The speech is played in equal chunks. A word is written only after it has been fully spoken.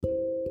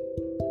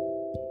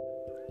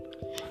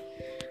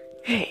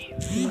Hey,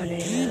 my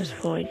name is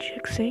Floyd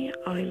Chixie.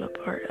 I'm a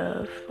part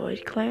of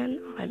Floyd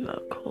Clan. I'm a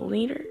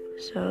co-leader,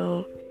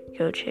 so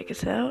go check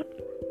us out.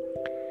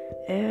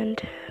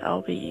 And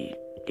I'll be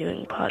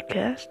doing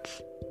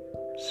podcasts.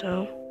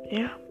 So,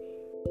 yeah.